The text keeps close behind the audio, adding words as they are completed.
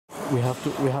we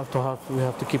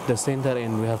have to keep the center,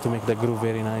 and we have to make the groove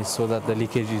very nice so that the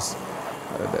leakage is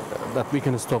that we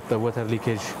can stop the water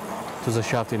leakage to the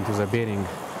shaft into the bearing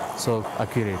so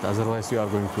accurate. Otherwise, you are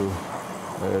going to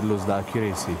lose the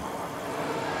accuracy.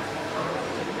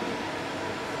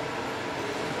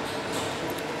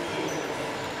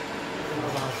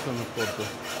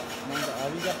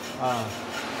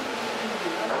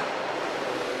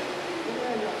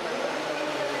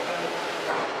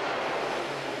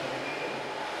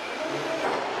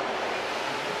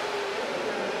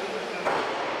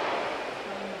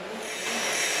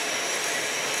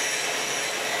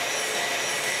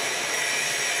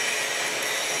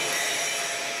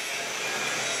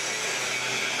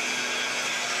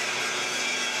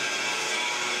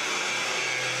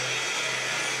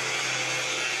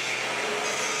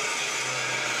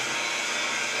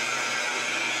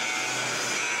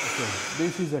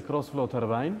 This is a cross-flow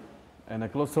turbine, and a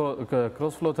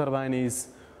cross-flow turbine is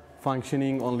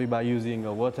functioning only by using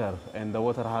water and the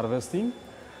water harvesting.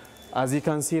 As you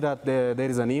can see that there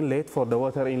is an inlet for the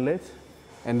water inlet,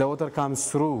 and the water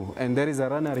comes through, and there is a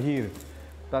runner here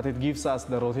that it gives us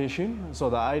the rotation.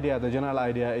 So the general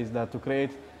idea is that to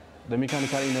create the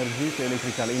mechanical energy to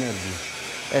electrical energy.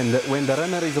 And when the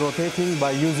runner is rotating,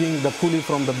 by using the pulley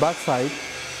from the backside,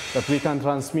 that we can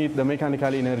transmit the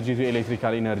mechanical energy to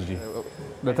electrical energy.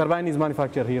 The turbine is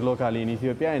manufactured here locally in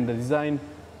Ethiopia, and the design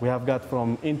we have got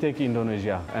from Intake,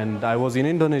 Indonesia. And I was in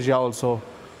Indonesia also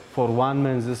for 1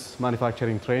 month's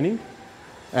manufacturing training.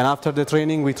 And after the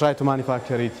training, we try to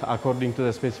manufacture it according to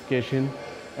the specification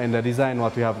and the design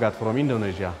what we have got from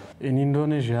Indonesia. In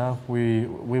Indonesia, we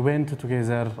went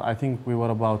together, I think we were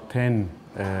about 10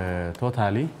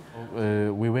 totally.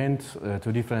 We went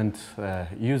to different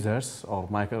users or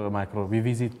we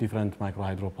visit different micro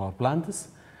hydropower plants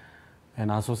and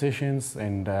associations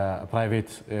and private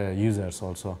users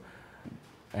also,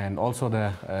 and also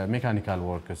the mechanical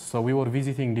workers. So we were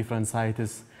visiting different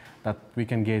sites that we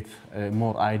can get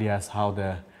more ideas how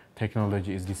the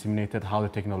technology is disseminated, how the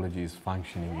technology is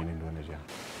functioning in Indonesia.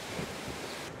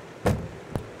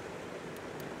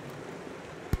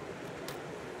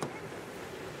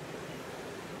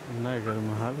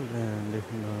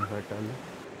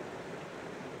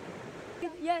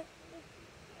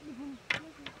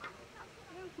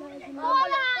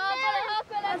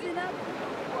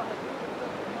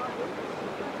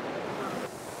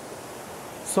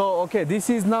 So, okay, this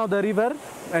is now the river,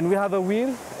 and we have a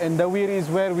weir, and the weir is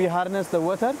where we harness the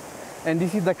water, and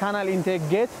this is the canal intake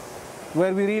gate,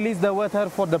 where we release the water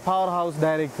for the powerhouse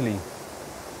directly.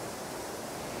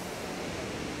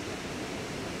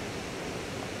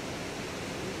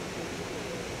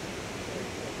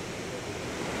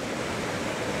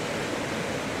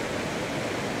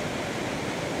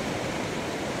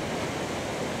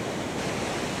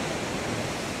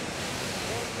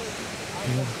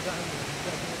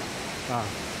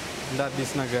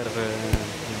 አዲስ ነገር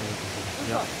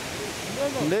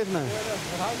እንዴት ነው?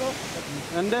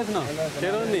 እንዴት ነው?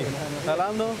 ቴሮኒ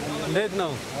ሰላም ነው? እንዴት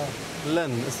ነው?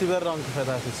 ለን እስቲ በራውን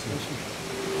ክፈታት እሺ።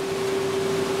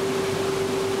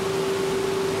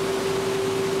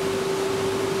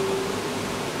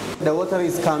 The water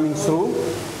is coming through,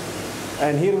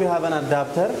 and here we have an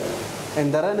adapter,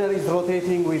 and the runner is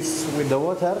rotating with the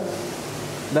water.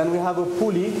 Then we have a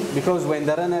pulley, because when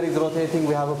the runner is rotating,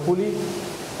 we have a pulley.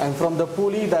 And from the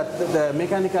pulley, that the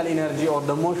mechanical energy or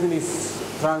the motion is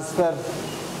transferred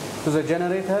to the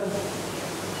generator.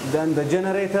 Then the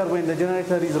generator, when the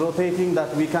generator is rotating,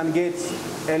 that we can get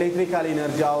electrical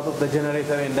energy out of the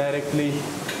generator, and directly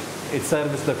it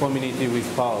serves the community with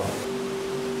power.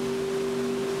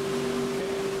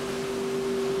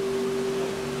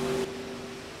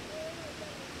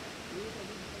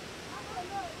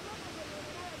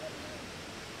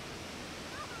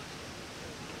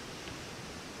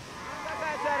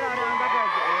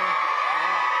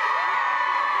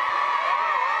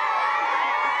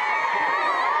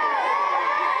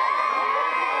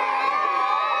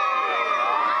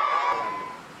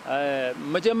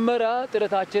 መጀመሪያ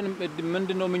ጥረታችን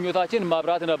ምንድነው ምኞታችን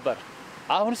ማብራት ነበር።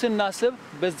 አሁን ስናስብ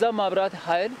በዛ ማብራት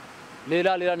ኃይል ሌላ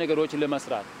ነገሮችን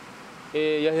ለመስራት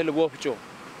የእህል ወፍጮ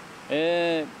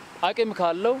አቅም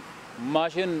ካለው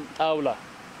ማሽን ጣውላ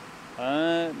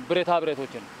ብረታ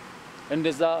ብረቶችን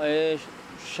እንደዛ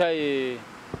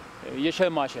የሻይ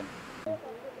ማሽን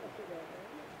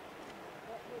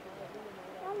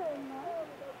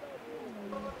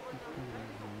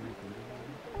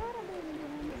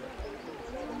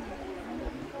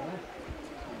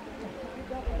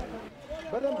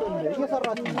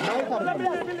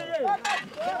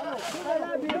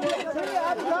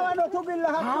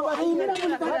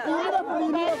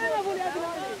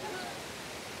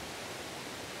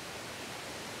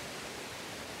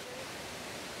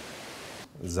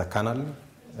the canal,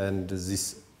 and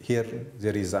this here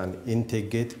there is an intake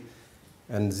gate,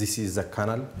 and this is the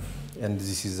canal, and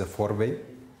this is the forebay,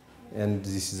 and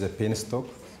this is a penstock.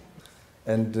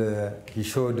 And he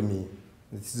showed me,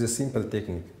 this is a simple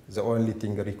technique. The only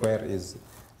thing required is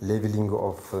leveling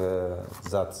of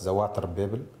the water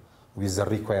level with the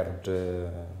required,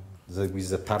 with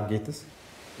the targets.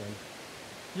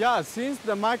 Yeah, since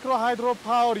the micro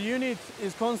hydropower unit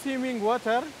is consuming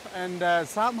water, and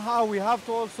somehow we have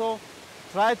to also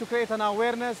try to create an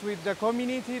awareness with the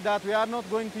community that we are not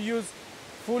going to use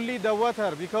fully the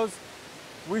water, because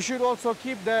we should also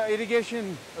keep the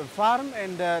irrigation farm,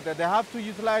 and they have to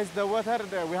utilize the water.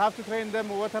 We have to train them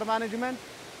water management,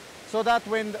 so that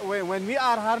when we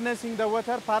are harnessing the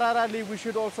water, parallelly we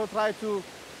should also try to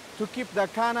keep the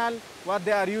canal what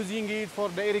they are using it for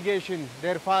the irrigation,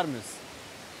 their farms.